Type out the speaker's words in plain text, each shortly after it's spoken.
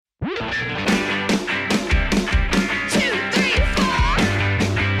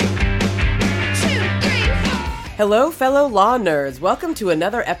Hello, fellow law nerds. Welcome to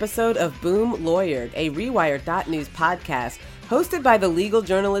another episode of Boom Lawyered, a Rewired.News podcast hosted by the legal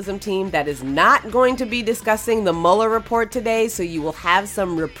journalism team that is not going to be discussing the Mueller report today, so you will have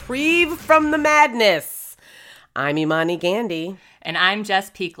some reprieve from the madness. I'm Imani Gandy. And I'm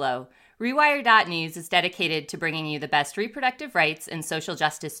Jess Pieklo. Rewired.News is dedicated to bringing you the best reproductive rights and social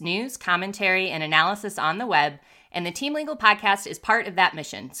justice news, commentary, and analysis on the web, and the Team Legal podcast is part of that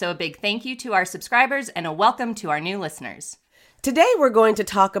mission. So a big thank you to our subscribers and a welcome to our new listeners. Today we're going to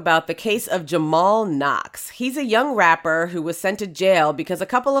talk about the case of Jamal Knox. He's a young rapper who was sent to jail because a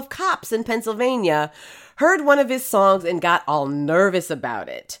couple of cops in Pennsylvania heard one of his songs and got all nervous about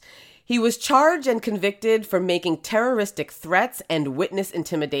it. He was charged and convicted for making terroristic threats and witness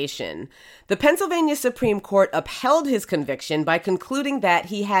intimidation. The Pennsylvania Supreme Court upheld his conviction by concluding that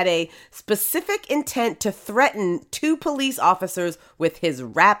he had a specific intent to threaten two police officers with his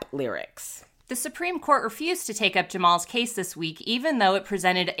rap lyrics. The Supreme Court refused to take up Jamal's case this week, even though it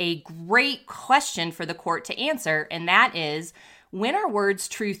presented a great question for the court to answer, and that is, when are words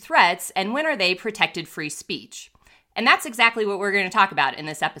true threats and when are they protected free speech? And that's exactly what we're going to talk about in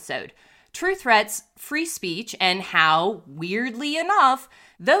this episode. True threats, free speech, and how, weirdly enough,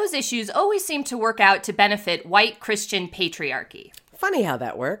 those issues always seem to work out to benefit white Christian patriarchy. Funny how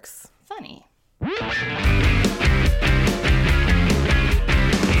that works. Funny.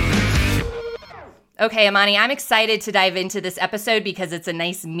 Okay, Imani, I'm excited to dive into this episode because it's a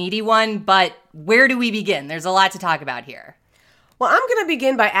nice meaty one, but where do we begin? There's a lot to talk about here. Well, I'm going to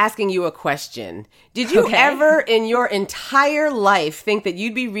begin by asking you a question. Did you ever in your entire life think that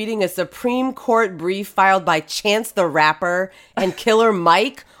you'd be reading a Supreme Court brief filed by Chance the Rapper and Killer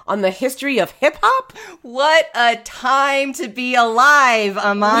Mike on the history of hip-hop? What a time to be alive,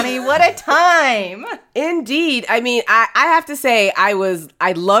 Imani. What a time. Indeed. I mean, I have to say, I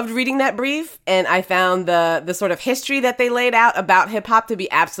loved reading that brief, and I found the sort of history that they laid out about hip-hop to be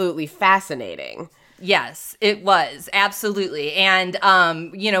absolutely fascinating. Yes, it was. Absolutely. And,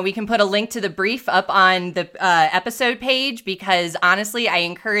 we can put a link to the brief up on the episode page because, honestly, I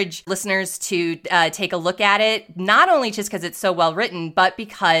encourage listeners to take a look at it, not only just because it's so well written, but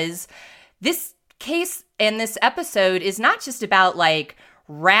because this case and this episode is not just about,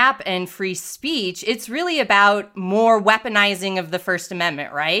 rap and free speech. It's really about more weaponizing of the First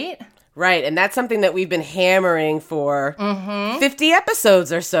Amendment, right? Right, and that's something that we've been hammering for 50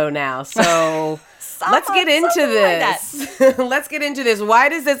 episodes or so now, so... Let's get into this. Let's get into this.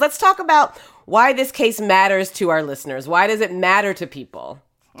 Let's talk about why this case matters to our listeners. Why does it matter to people?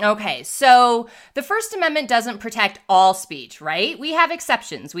 Okay, so the First Amendment doesn't protect all speech, right? We have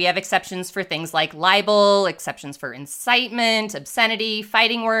exceptions. We have exceptions for things like libel, exceptions for incitement, obscenity,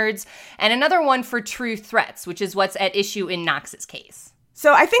 fighting words, and another one for true threats, which is what's at issue in Knox's case.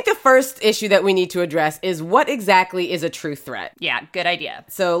 So I think the first issue that we need to address is what exactly is a true threat? Yeah, good idea.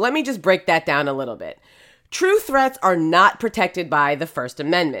 So let me just break that down a little bit. True threats are not protected by the First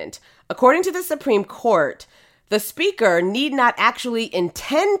Amendment. According to the Supreme Court, the speaker need not actually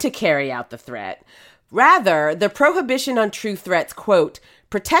intend to carry out the threat. Rather, the prohibition on true threats, quote,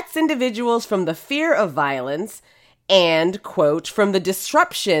 protects individuals from the fear of violence and, quote, from the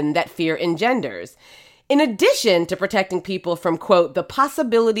disruption that fear engenders. In addition to protecting people from, quote, the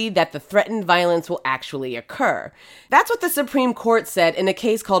possibility that the threatened violence will actually occur. That's what the Supreme Court said in a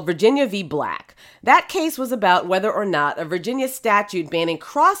case called Virginia v. Black. That case was about whether or not a Virginia statute banning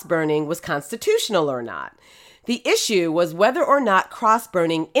cross-burning was constitutional or not. The issue was whether or not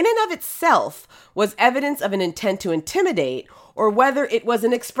cross-burning in and of itself was evidence of an intent to intimidate, or whether it was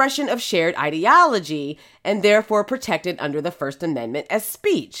an expression of shared ideology and therefore protected under the First Amendment as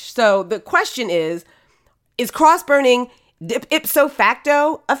speech. So the question is cross-burning ipso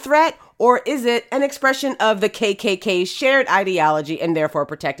facto a threat, or is it an expression of the KKK's shared ideology and therefore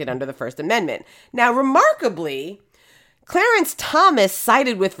protected under the First Amendment? Now, remarkably, Clarence Thomas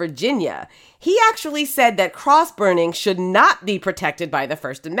sided with Virginia. He actually said that cross-burning should not be protected by the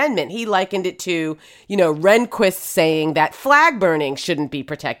First Amendment. He likened it to, Rehnquist saying that flag burning shouldn't be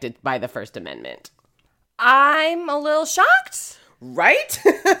protected by the First Amendment. I'm a little shocked. Right?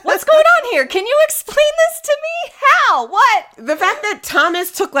 What's going on here? Can you explain this to me? How? What? The fact that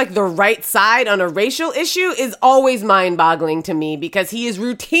Thomas took the right side on a racial issue is always mind-boggling to me because he is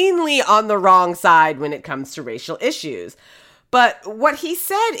routinely on the wrong side when it comes to racial issues. But what he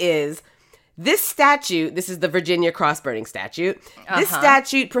said is, this statute, this is the Virginia cross-burning statute, this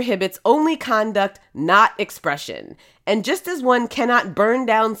statute prohibits only conduct, not expression. And just as one cannot burn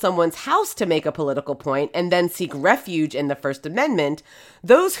down someone's house to make a political point and then seek refuge in the First Amendment,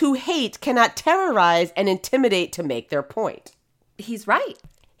 those who hate cannot terrorize and intimidate to make their point. He's right.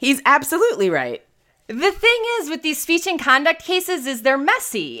 He's absolutely right. The thing is with these speech and conduct cases is they're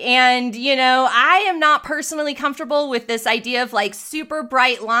messy. And, I am not personally comfortable with this idea of like super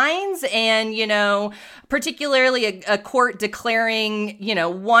bright lines and, particularly a court declaring,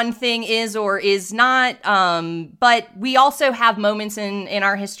 one thing is or is not. But we also have moments in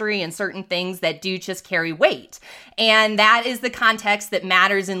our history and certain things that do just carry weight. And that is the context that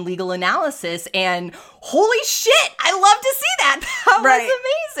matters in legal analysis. And holy shit, I love to see that. That was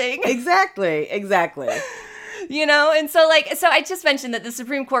amazing. Exactly. And so I just mentioned that the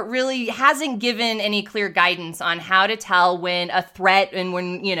Supreme Court really hasn't given any clear guidance on how to tell when a threat and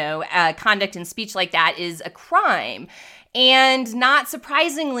when, conduct and speech like that is a crime. And not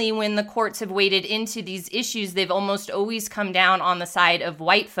surprisingly, when the courts have waded into these issues, they've almost always come down on the side of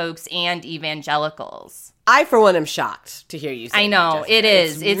white folks and evangelicals. I, for one, am shocked to hear you say I know, that, it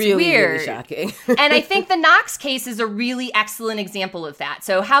is. It's really, weird. Really shocking. And I think the Knox case is a really excellent example of that.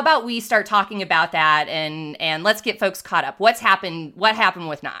 So how about we start talking about that and let's get folks caught up. What happened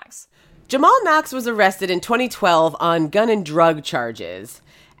with Knox? Jamal Knox was arrested in 2012 on gun and drug charges.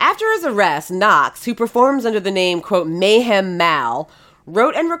 After his arrest, Knox, who performs under the name, quote, Mayhem Mal,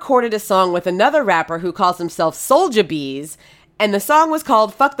 wrote and recorded a song with another rapper who calls himself Soulja Bees, and the song was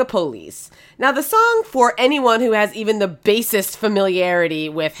called Fuck the Police. Now, the song, for anyone who has even the basest familiarity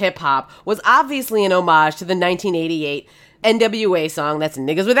with hip-hop, was obviously an homage to the 1988 NWA song, that's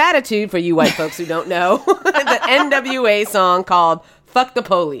Niggas with Attitude for you white folks who don't know, the NWA song called Fuck the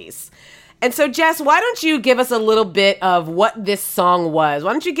Police. And so, Jess, why don't you give us a little bit of what this song was?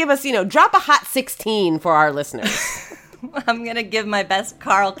 Why don't you give us, drop a hot 16 for our listeners? I'm going to give my best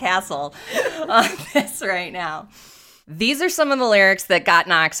Carl Castle on this right now. These are some of the lyrics that got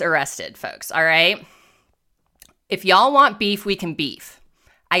Knox arrested, folks, all right? If y'all want beef, we can beef.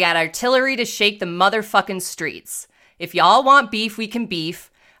 I got artillery to shake the motherfucking streets. If y'all want beef, we can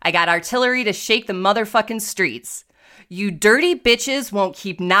beef. I got artillery to shake the motherfucking streets. You dirty bitches won't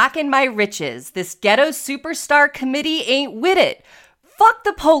keep knocking my riches. This ghetto superstar committee ain't with it. Fuck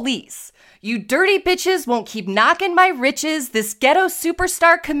the police. You dirty bitches won't keep knocking my riches. This ghetto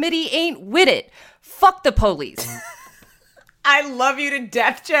superstar committee ain't with it. Fuck the police. I love you to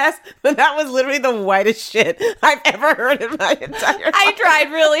death, Jess, but that was literally the whitest shit I've ever heard in my entire life. I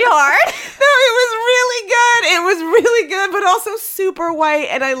tried really hard. No, it was really good. It was really good, but also super white,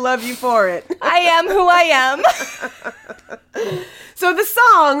 and I love you for it. I am who I am. So the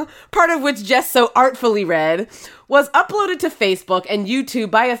song, part of which Jess so artfully read, was uploaded to Facebook and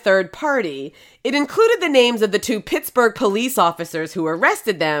YouTube by a third party. It included the names of the two Pittsburgh police officers who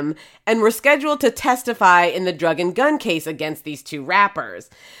arrested them and were scheduled to testify in the drug and gun case against these two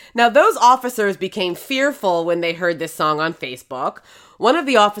rappers. Now, those officers became fearful when they heard this song on Facebook. One of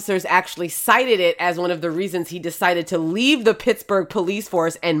the officers actually cited it as one of the reasons he decided to leave the Pittsburgh police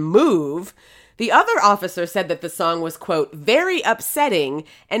force and move. The other officer said that the song was, quote, very upsetting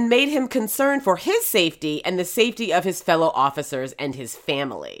and made him concerned for his safety and the safety of his fellow officers and his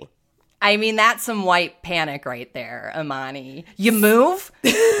family. I mean, that's some white panic right there, Amani. You move?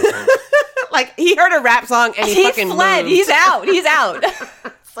 Like, he heard a rap song and he fucking fled. moved. He's out.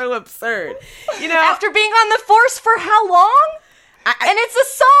 So absurd. After being on the force for how long? And it's a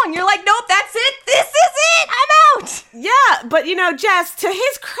song. You're like, nope, that's it. This is it. I'm out. Yeah, but Jess, to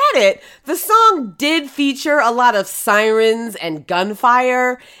his credit, the song did feature a lot of sirens and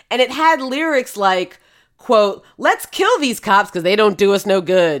gunfire, and it had lyrics like, quote, let's kill these cops because they don't do us no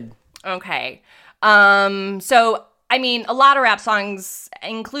good. Okay. So, I mean, a lot of rap songs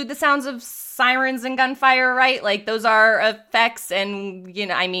include the sounds of sirens and gunfire, right? Like, those are effects and,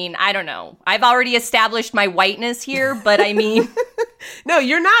 I don't know. I've already established my whiteness here, but I mean... No,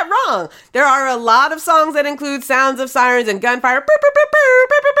 you're not wrong. There are a lot of songs that include sounds of sirens and gunfire.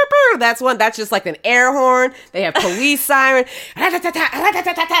 That's just like an air horn. They have police siren.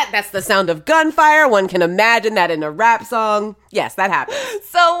 That's the sound of gunfire. One can imagine that in a rap song. Yes, that happens.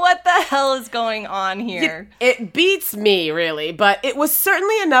 So what the hell is going on here? It beats me, really, but it was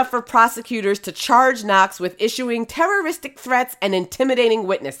certainly enough for prosecutors to charge Knox with issuing terroristic threats and intimidating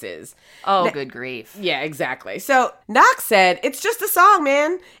witnesses. Oh, good grief. Yeah, exactly. So Knox said, it's just a song,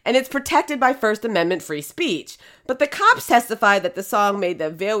 man, and it's protected by First Amendment free speech. But the cops testified that the song made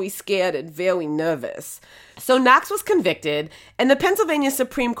them very scared and very nervous. So Knox was convicted, and the Pennsylvania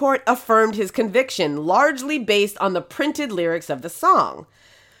Supreme Court affirmed his conviction, largely based on the printed lyrics of the song.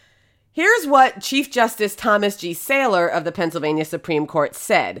 Here's what Chief Justice Thomas G. Saylor of the Pennsylvania Supreme Court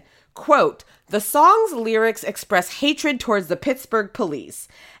said, Quote, "The song's lyrics express hatred towards the Pittsburgh police.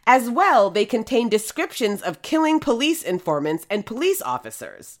 As well, they contain descriptions of killing police informants and police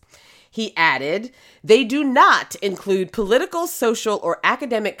officers." He added, "They do not include political, social, or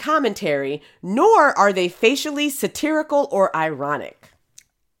academic commentary, nor are they facially satirical or ironic."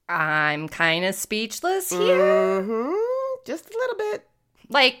 I'm kind of speechless here. Just a little bit.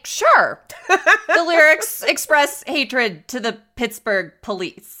 Like, sure, the lyrics express hatred to the Pittsburgh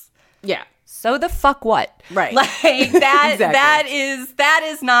police. Yeah. So the fuck what? Right. Like that Exactly. that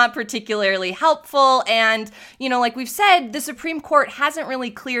is not particularly helpful. And, like we've said, the Supreme Court hasn't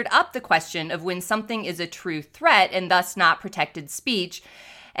really cleared up the question of when something is a true threat and thus not protected speech.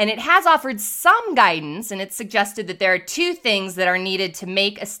 And it has offered some guidance, and it's suggested that there are two things that are needed to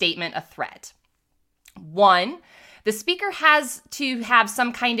make a statement a threat. One, the speaker has to have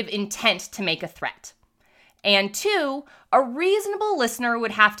some kind of intent to make a threat. And two, a reasonable listener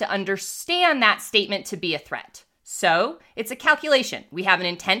would have to understand that statement to be a threat. So it's a calculation. We have an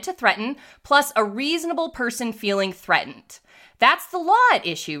intent to threaten plus a reasonable person feeling threatened. That's the law at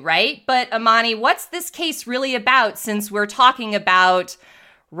issue, right? But Amani, what's this case really about, since we're talking about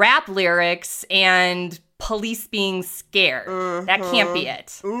rap lyrics and police being scared? That can't be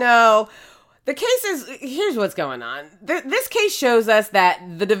it. No. The case is, here's what's going on. This case shows us that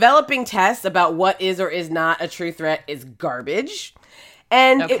the developing test about what is or is not a true threat is garbage.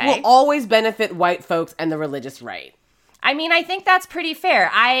 And it will always benefit white folks and the religious right. I mean, I think that's pretty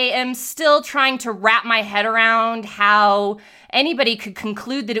fair. I am still trying to wrap my head around how anybody could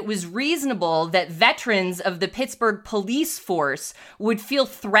conclude that it was reasonable that veterans of the Pittsburgh police force would feel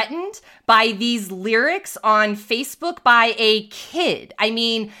threatened by these lyrics on Facebook by a kid. I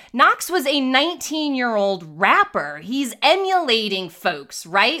mean, Knox was a 19-year-old rapper. He's emulating folks,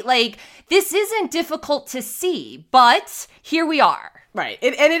 right? Like, this isn't difficult to see, but here we are. Right.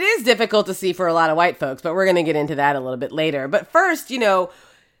 And it is difficult to see for a lot of white folks, but we're going to get into that a little bit later. But first,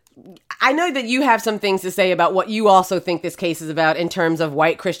 I know that you have some things to say about what you also think this case is about in terms of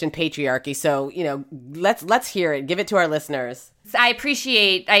white Christian patriarchy. So, let's hear it. Give it to our listeners. I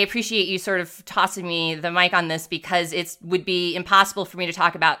appreciate you sort of tossing me the mic on this, because it would be impossible for me to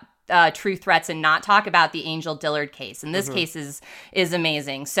talk about true threats and not talk about the Angel Dillard case. And this case is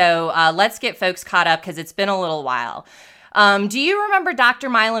amazing. So let's get folks caught up, because it's been a little while. Do you remember Dr.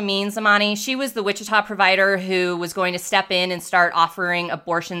 Mila Means, Amani? She was the Wichita provider who was going to step in and start offering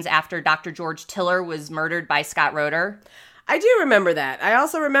abortions after Dr. George Tiller was murdered by Scott Roeder. I do remember that. I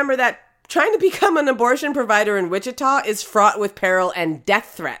also remember that trying to become an abortion provider in Wichita is fraught with peril and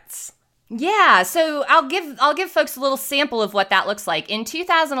death threats. Yeah, so I'll give folks a little sample of what that looks like. In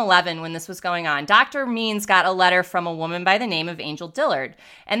 2011, when this was going on, Dr. Means got a letter from a woman by the name of Angel Dillard.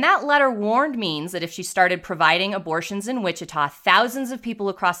 And that letter warned Means that if she started providing abortions in Wichita, thousands of people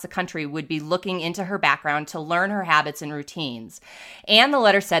across the country would be looking into her background to learn her habits and routines. And the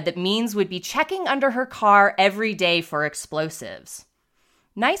letter said that Means would be checking under her car every day for explosives.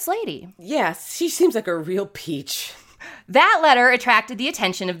 Nice lady. Yes, she seems like a real peach. That letter attracted the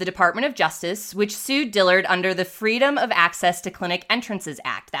attention of the Department of Justice, which sued Dillard under the Freedom of Access to Clinic Entrances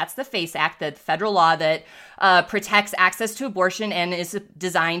Act. That's the FACE Act, the federal law that protects access to abortion and is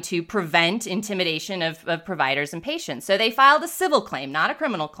designed to prevent intimidation of providers and patients. So they filed a civil claim, not a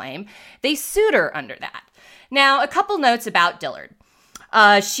criminal claim. They sued her under that. Now, a couple notes about Dillard.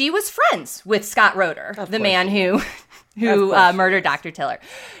 She was friends with Scott Roeder, the man who murdered Dr. Tiller.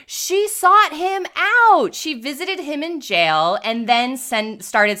 She sought him out. She visited him in jail and then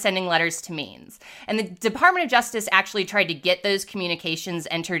started sending letters to Means. And the Department of Justice actually tried to get those communications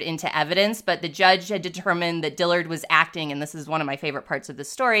entered into evidence, but the judge had determined that Dillard was acting, and this is one of my favorite parts of the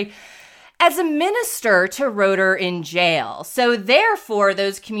story, as a minister to Roeder in jail. So therefore,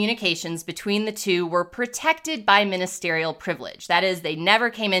 those communications between the two were protected by ministerial privilege. That is, they never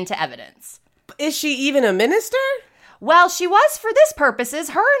came into evidence. Is she even a minister? Well, she was for this purposes.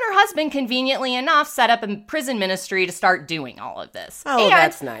 Her and her husband, conveniently enough, set up a prison ministry to start doing all of this. Oh, and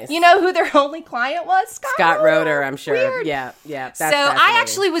that's nice. You know who their only client was? Scott Roeder, I'm sure. Weird. Yeah. That's so I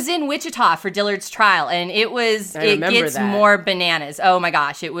actually was in Wichita for Dillard's trial, and it gets more bananas. Oh my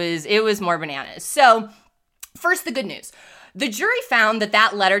gosh, it was more bananas. So first, the good news. The jury found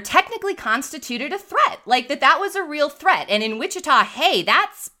that letter technically constituted a threat, like that was a real threat. And in Wichita, hey,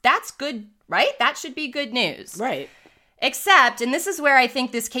 that's good, right? That should be good news. Right. Except, and this is where I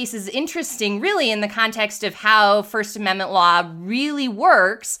think this case is interesting, really, in the context of how First Amendment law really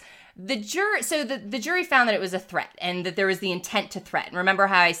works. The jury found that it was a threat and that there was the intent to threaten. Remember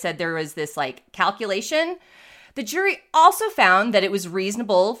how I said there was this calculation? The jury also found that it was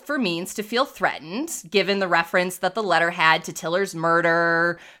reasonable for Means to feel threatened, given the reference that the letter had to Tiller's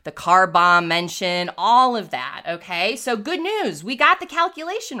murder, the car bomb mention, all of that, okay? So good news, we got the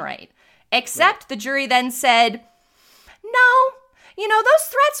calculation right. Except the jury then said, no, those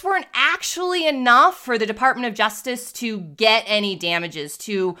threats weren't actually enough for the Department of Justice to get any damages,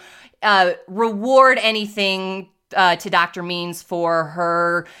 to reward anything to Dr. Means for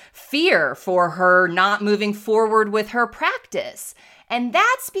her fear, for her not moving forward with her practice. And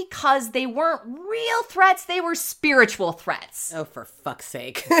that's because they weren't real threats, they were spiritual threats. Oh, for fuck's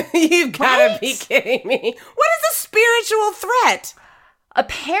sake. You've got to be kidding me. What is a spiritual threat?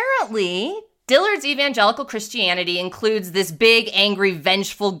 Apparently, Dillard's evangelical Christianity includes this big, angry,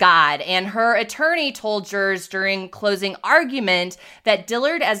 vengeful God, and her attorney told jurors during closing argument that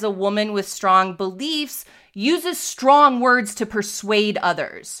Dillard, as a woman with strong beliefs, uses strong words to persuade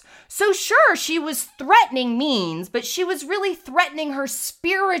others. So sure, she was threatening Means, but she was really threatening her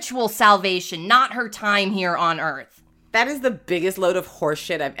spiritual salvation, not her time here on earth. That is the biggest load of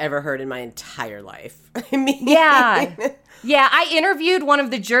horseshit I've ever heard in my entire life. I mean... Yeah, I interviewed one of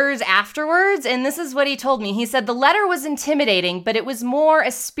the jurors afterwards, and this is what he told me. He said the letter was intimidating, but it was more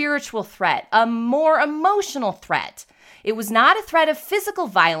a spiritual threat, a more emotional threat. It was not a threat of physical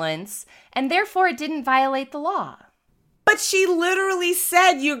violence, and therefore it didn't violate the law. But she literally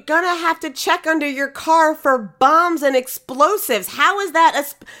said you're gonna have to check under your car for bombs and explosives. How is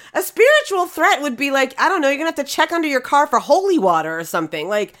that a spiritual threat? Would be like, I don't know, you're gonna have to check under your car for holy water or something.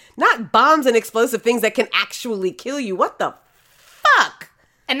 Like, not bombs and explosive things that can actually kill you. What the fuck?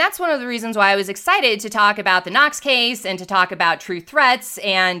 And that's one of the reasons why I was excited to talk about the Knox case and to talk about true threats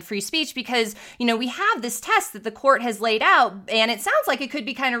and free speech, because, we have this test that the court has laid out, and it sounds like it could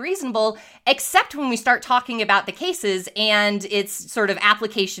be kind of reasonable, except when we start talking about the cases and its sort of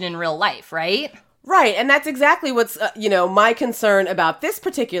application in real life, right? Right, and that's exactly what's, my concern about this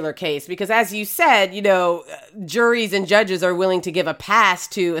particular case, because as you said, juries and judges are willing to give a pass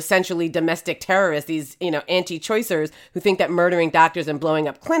to essentially domestic terrorists, these, anti-choicers who think that murdering doctors and blowing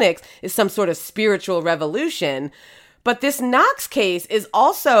up clinics is some sort of spiritual revolution. But this Knox case is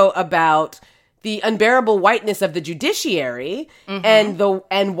also about the unbearable whiteness of the judiciary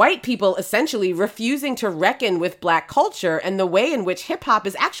and white people essentially refusing to reckon with Black culture and the way in which hip hop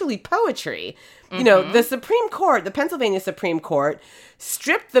is actually poetry. The Supreme Court, the Pennsylvania Supreme Court,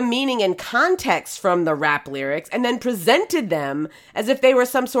 stripped the meaning and context from the rap lyrics and then presented them as if they were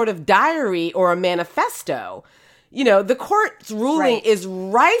some sort of diary or a manifesto. The court's ruling is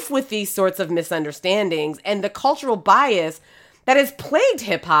rife with these sorts of misunderstandings and the cultural bias that has plagued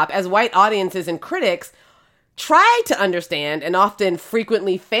hip-hop as white audiences and critics try to understand and often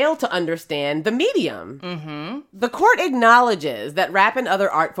frequently fail to understand the medium. The court acknowledges that rap and other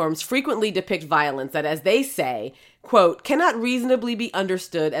art forms frequently depict violence that, as they say, quote, cannot reasonably be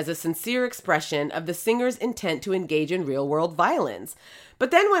understood as a sincere expression of the singer's intent to engage in real-world violence. But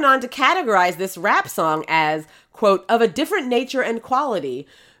then went on to categorize this rap song as, quote, of a different nature and quality,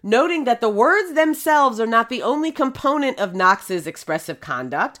 noting that the words themselves are not the only component of Knox's expressive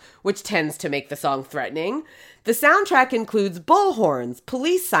conduct, which tends to make the song threatening. The soundtrack includes bullhorns,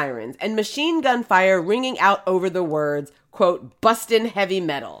 police sirens, and machine gun fire ringing out over the words, quote, bustin' heavy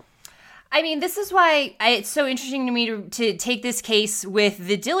metal. I mean, this is why it's so interesting to me to take this case with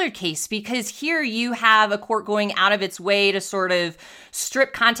the Dillard case, because here you have a court going out of its way to sort of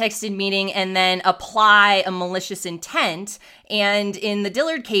strip context and meaning and then apply a malicious intent. And in the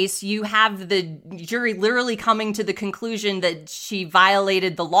Dillard case, you have the jury literally coming to the conclusion that she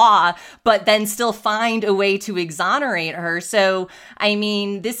violated the law, but then still find a way to exonerate her. So, I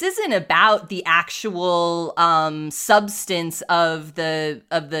mean, this isn't about the actual substance of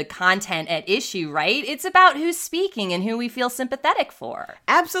the content at issue, right? It's about who's speaking and who we feel sympathetic for.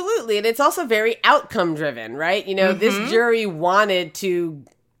 Absolutely. And it's also very outcome driven, right? This jury wanted to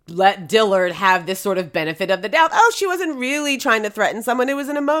let Dillard have this sort of benefit of the doubt. Oh, she wasn't really trying to threaten someone. It was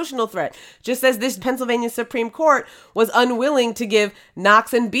an emotional threat. Just as this Pennsylvania Supreme Court was unwilling to give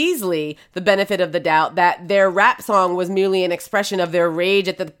Knox and Beasley the benefit of the doubt that their rap song was merely an expression of their rage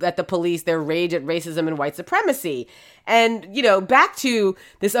at the police, their rage at racism and white supremacy. And, back to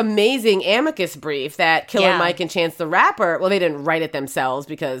this amazing amicus brief that Killer Mike and Chance the Rapper, well, they didn't write it themselves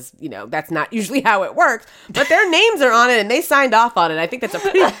because, that's not usually how it works, but their names are on it and they signed off on it. I think that's a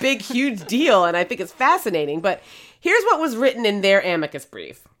pretty big, huge deal, and I think it's fascinating. But here's what was written in their amicus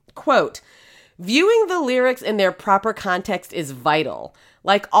brief. Quote, viewing the lyrics in their proper context is vital.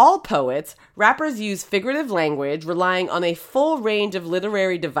 Like all poets, rappers use figurative language, relying on a full range of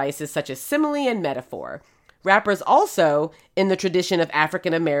literary devices such as simile and metaphor. rappers also, in the tradition of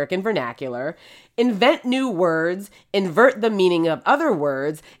African American vernacular, invent new words, invert the meaning of other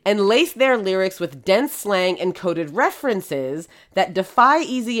words, and lace their lyrics with dense slang and coded references that defy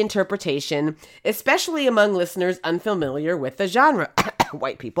easy interpretation, especially among listeners unfamiliar with the genre.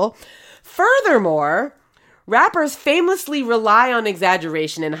 White people. Furthermore, rappers famously rely on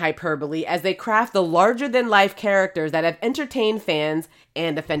exaggeration and hyperbole as they craft the larger-than-life characters that have entertained fans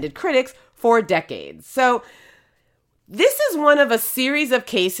and offended critics for decades. So, this is one of a series of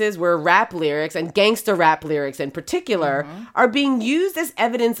cases where rap lyrics, and gangster rap lyrics in particular, are being used as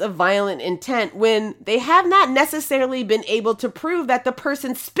evidence of violent intent when they have not necessarily been able to prove that the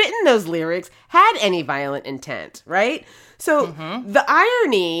person spitting those lyrics had any violent intent, right? So the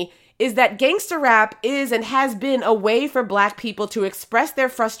irony is that gangster rap is and has been a way for Black people to express their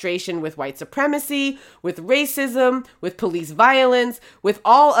frustration with white supremacy, with racism, with police violence, with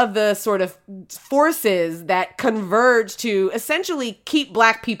all of the sort of forces that converge to essentially keep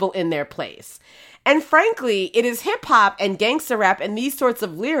Black people in their place. And frankly, it is hip hop and gangster rap and these sorts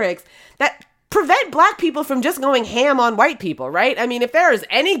of lyrics that prevent Black people from just going ham on white people, right? I mean, if there is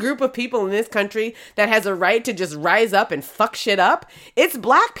any group of people in this country that has a right to just rise up and fuck shit up, it's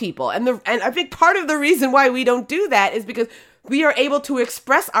Black people. And I think part of the reason why we don't do that is because we are able to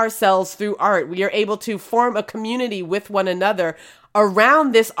express ourselves through art. We are able to form a community with one another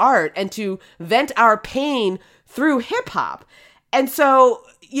around this art and to vent our pain through hip hop. And so,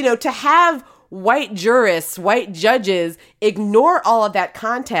 to have white jurists, white judges ignore all of that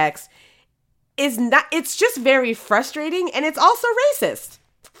context it's just very frustrating, and it's also racist,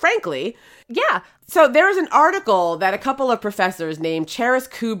 frankly. Yeah. So there was an article that a couple of professors named Charis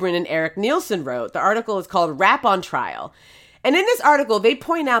Kubrin and Eric Nielsen wrote. The article is called Rap on Trial. And in this article, they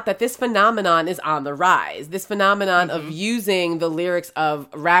point out that this phenomenon is on the rise. This phenomenon of using the lyrics of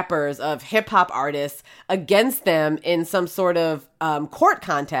rappers, of hip-hop artists, against them in some sort of court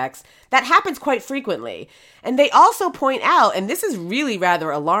context, that happens quite frequently. And they also point out, and this is really rather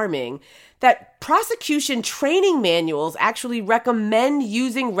alarming, that prosecution training manuals actually recommend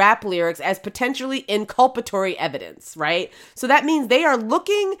using rap lyrics as potentially inculpatory evidence, right? So that means they are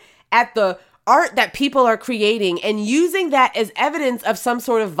looking at the art that people are creating and using that as evidence of some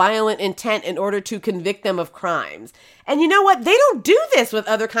sort of violent intent in order to convict them of crimes. And you know what? They don't do this with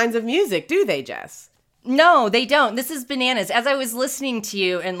other kinds of music, do they, Jess? No, they don't. This is bananas. As I was listening to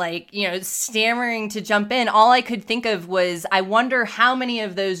you and stammering to jump in, all I could think of was, I wonder how many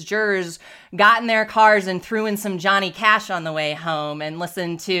of those jurors got in their cars and threw in some Johnny Cash on the way home and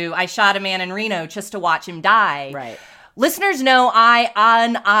listened to I Shot a Man in Reno just to watch him die. Right. Listeners know I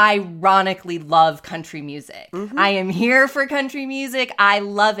unironically love country music. I am here for country music. I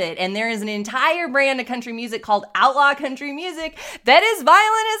love it. And there is an entire brand of country music called outlaw country music that is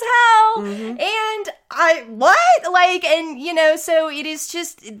violent as hell. And so it is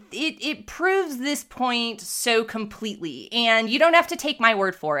just, it proves this point so completely. And you don't have to take my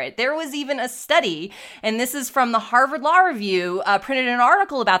word for it. There was even a study, and this is from the Harvard Law Review, printed an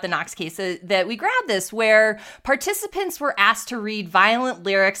article about the Knox case that we grabbed this, where participants were asked to read violent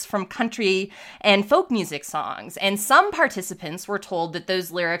lyrics from country and folk music songs. And some participants were told that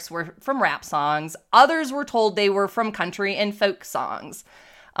those lyrics were from rap songs. Others were told they were from country and folk songs.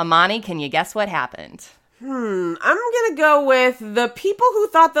 Amani, can you guess what happened? I'm gonna go with the people who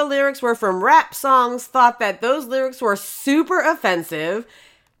thought the lyrics were from rap songs thought that those lyrics were super offensive,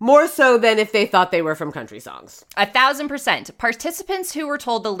 more so than if they thought they were from country songs. 1,000%. Participants who were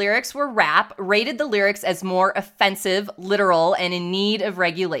told the lyrics were rap rated the lyrics as more offensive, literal, and in need of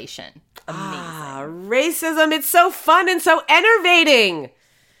regulation. Amazing. Racism, it's so fun and so enervating.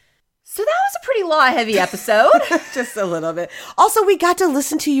 So that was a pretty law-heavy episode. Just a little bit. Also, we got to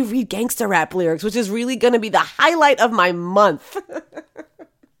listen to you read gangster rap lyrics, which is really going to be the highlight of my month.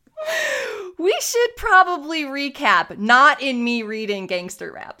 We should probably recap, not in me reading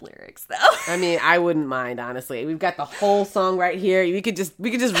gangster rap lyrics, though. I mean, I wouldn't mind, honestly. We've got the whole song right here. We could just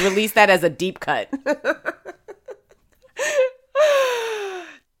release that as a deep cut.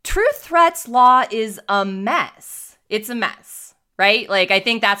 Truth threats law is a mess. It's a mess. Right? I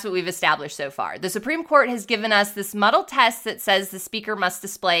think that's what we've established so far. The Supreme Court has given us this muddled test that says the speaker must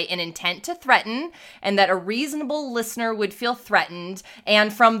display an intent to threaten and that a reasonable listener would feel threatened.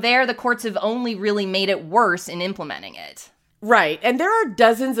 And from there, the courts have only really made it worse in implementing it. Right. And there are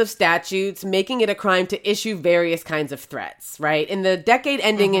dozens of statutes making it a crime to issue various kinds of threats, right? In the decade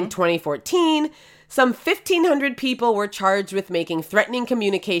ending in 2014, some 1,500 people were charged with making threatening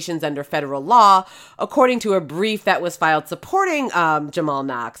communications under federal law, according to a brief that was filed supporting Jamal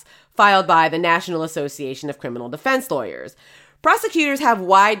Knox, filed by the National Association of Criminal Defense Lawyers. Prosecutors have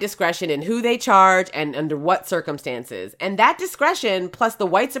wide discretion in who they charge and under what circumstances. And that discretion, plus the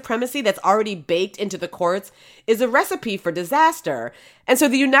white supremacy that's already baked into the courts, is a recipe for disaster. And so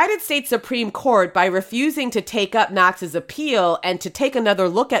the United States Supreme Court, by refusing to take up Knox's appeal and to take another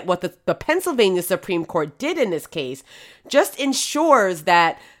look at what the Pennsylvania Supreme Court did in this case, just ensures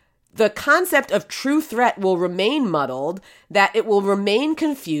that the concept of true threat will remain muddled, that it will remain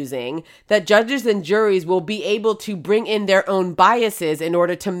confusing, that judges and juries will be able to bring in their own biases in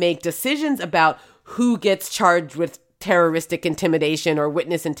order to make decisions about who gets charged with terroristic intimidation or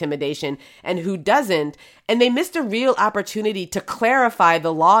witness intimidation and who doesn't. And they missed a real opportunity to clarify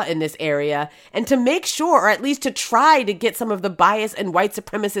the law in this area and to make sure, or at least to try to get some of the bias and white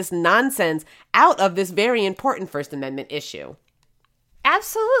supremacist nonsense out of this very important First Amendment issue.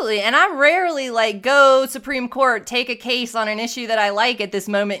 Absolutely. And I rarely go Supreme Court, take a case on an issue that I like at this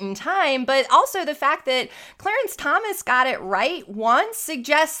moment in time. But also the fact that Clarence Thomas got it right once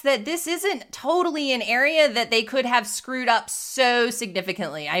suggests that this isn't totally an area that they could have screwed up so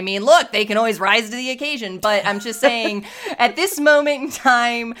significantly. I mean, look, they can always rise to the occasion. But I'm just saying at this moment in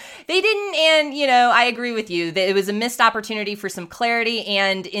time, they didn't. And, I agree with you that it was a missed opportunity for some clarity.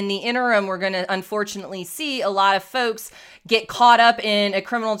 And in the interim, we're going to unfortunately see a lot of folks get caught up in a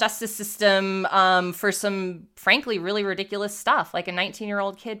criminal justice system for some, frankly, really ridiculous stuff, like a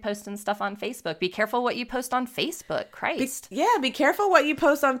 19-year-old kid posting stuff on Facebook. Be careful what you post on Facebook, Christ. Be careful what you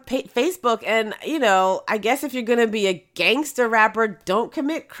post on Facebook. And, I guess if you're going to be a gangster rapper, don't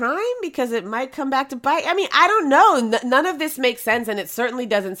commit crime because it might come back to bite. I mean, I don't know. None of this makes sense, and it certainly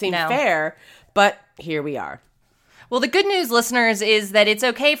doesn't seem fair, but here we are. Well, the good news, listeners, is that it's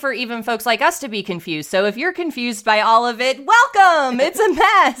okay for even folks like us to be confused. So if you're confused by all of it, welcome. It's a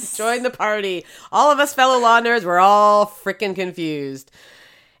mess. Join the party. All of us fellow law nerds, we're all freaking confused.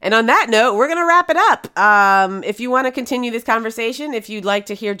 And on that note, we're going to wrap it up. If you want to continue this conversation, if you'd like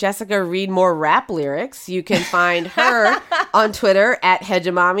to hear Jessica read more rap lyrics, you can find her on Twitter at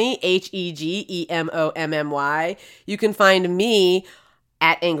Hegemommy, HEGEMOMMY. You can find me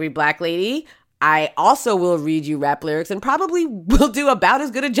at Angry Black Lady. I also will read you rap lyrics and probably will do about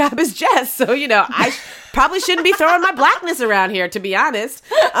as good a job as Jess. So, I probably shouldn't be throwing my blackness around here, to be honest.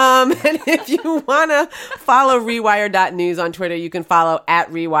 And if you want to follow Rewire.news on Twitter, you can follow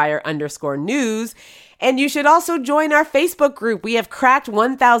at Rewire_news. And you should also join our Facebook group. We have cracked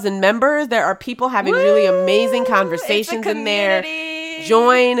 1,000 members. There are people having really amazing conversations in there.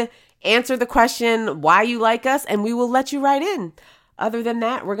 Join, answer the question why you like us, and we will let you right in. Other than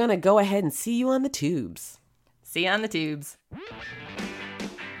that, we're going to go ahead and see you on the tubes. See you on the tubes.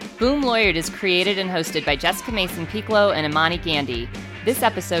 Boom Lawyered is created and hosted by Jessica Mason-Piccolo and Imani Gandhi. This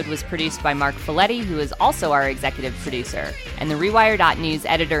episode was produced by Mark Folletti, who is also our executive producer. And the Rewire.news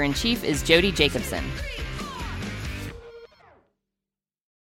editor-in-chief is Jody Jacobson.